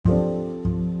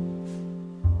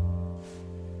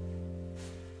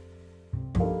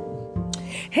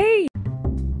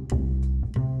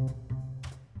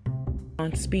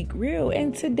Speak Real,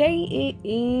 and today it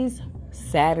is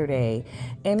Saturday,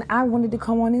 and I wanted to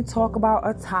come on and talk about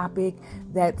a topic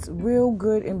that's real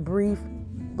good and brief,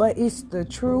 but it's the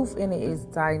truth and it is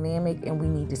dynamic, and we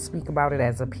need to speak about it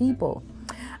as a people.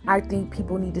 I think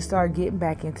people need to start getting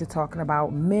back into talking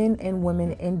about men and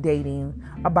women in dating,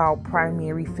 about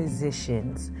primary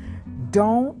physicians.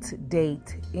 Don't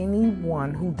date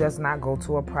anyone who does not go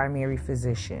to a primary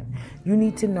physician. You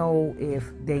need to know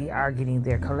if they are getting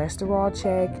their cholesterol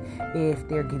checked, if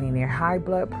they're getting their high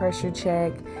blood pressure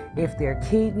checked, if their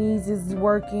kidneys is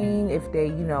working, if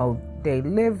they, their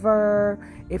liver,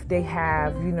 if they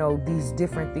have, these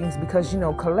different things, because,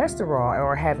 cholesterol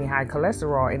or having high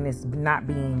cholesterol and it's not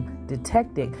being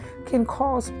detected can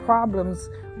cause problems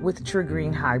with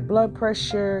triggering high blood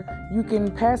pressure. You can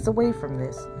pass away from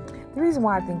this. The reason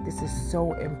why I think this is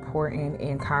so important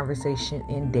in conversation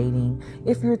in dating,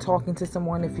 if you're talking to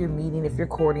someone, if you're meeting, if you're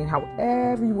courting,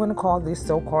 however you want to call this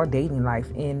so-called dating life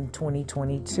in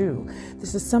 2022,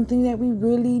 this is something that we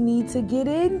really need to get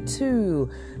into.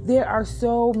 There are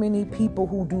so many people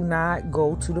who do not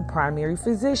go to the primary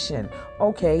physician.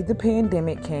 Okay, the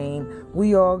pandemic came.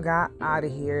 We all got out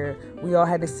of here. We all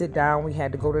had to sit down. We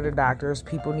had to go to the doctors.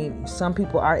 Some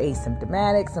people are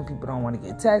asymptomatic. Some people don't want to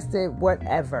get tested,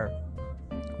 whatever.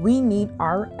 We need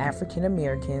our African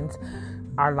Americans,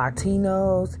 our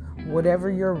Latinos,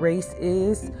 whatever your race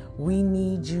is, we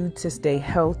need you to stay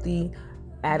healthy,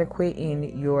 adequate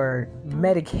in your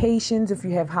medications. If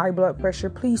you have high blood pressure,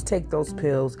 please take those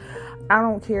pills. I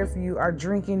don't care if you are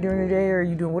drinking during the day or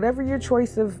you're doing whatever your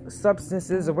choice of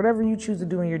substances or whatever you choose to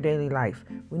do in your daily life.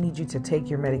 We need you to take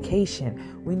your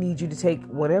medication. We need you to take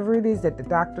whatever it is that the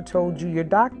doctor told you. Your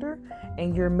doctor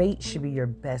and your mate should be your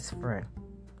best friend.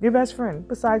 Your best friend,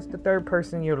 besides the third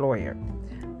person, your lawyer.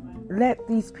 Let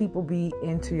these people be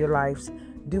into your lives.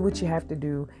 Do what you have to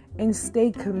do and stay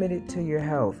committed to your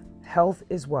health. Health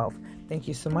is wealth. Thank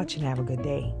you so much and have a good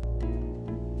day.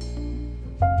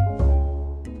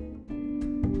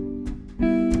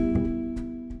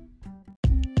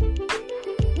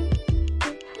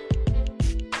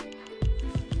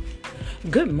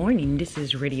 Good morning, this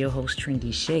is radio host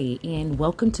Trendy Shay, and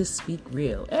welcome to Speak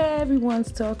Real. Everyone's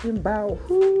talking about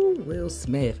Will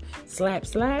Smith.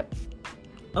 Slap.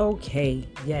 Okay,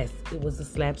 yes, it was a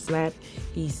slap.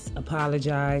 He's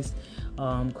apologized.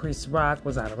 Chris Rock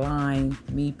was out of line.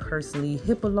 Me personally,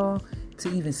 HIPAA law,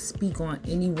 to even speak on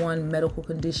any one medical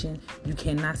condition, you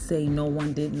cannot say no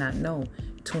one did not know.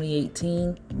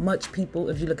 2018, much people,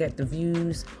 if you look at the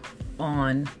views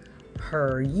on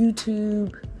her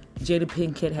YouTube, Jada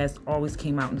Pinkett has always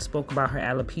came out and spoke about her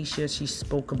alopecia. She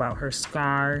spoke about her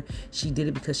scar. She did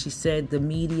it because she said the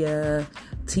media,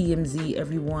 TMZ,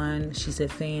 everyone, she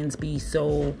said fans be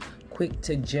so quick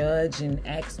to judge and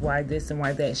ask why this and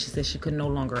why that. She said she could no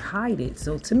longer hide it.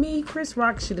 So to me, Chris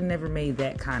Rock should have never made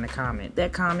that kind of comment.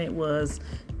 That comment was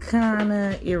kind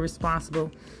of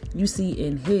irresponsible. You see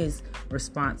in his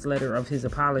response letter of his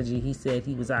apology, he said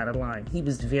he was out of line. He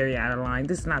was very out of line.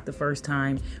 This is not the first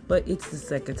time, but it's the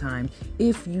second time.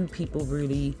 If you people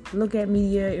really look at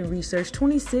media and research,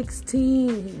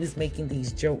 2016, he was making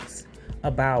these jokes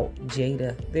about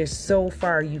Jada. There's so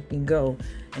far you can go,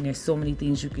 and there's so many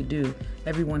things you could do.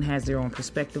 Everyone has their own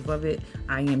perspective of it.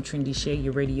 I am Trendy Shay,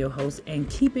 your radio host, and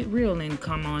keep it real and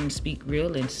come on and speak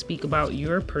real and speak about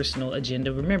your personal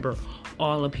agenda. Remember,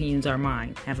 all opinions are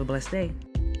mine. Have a blessed day.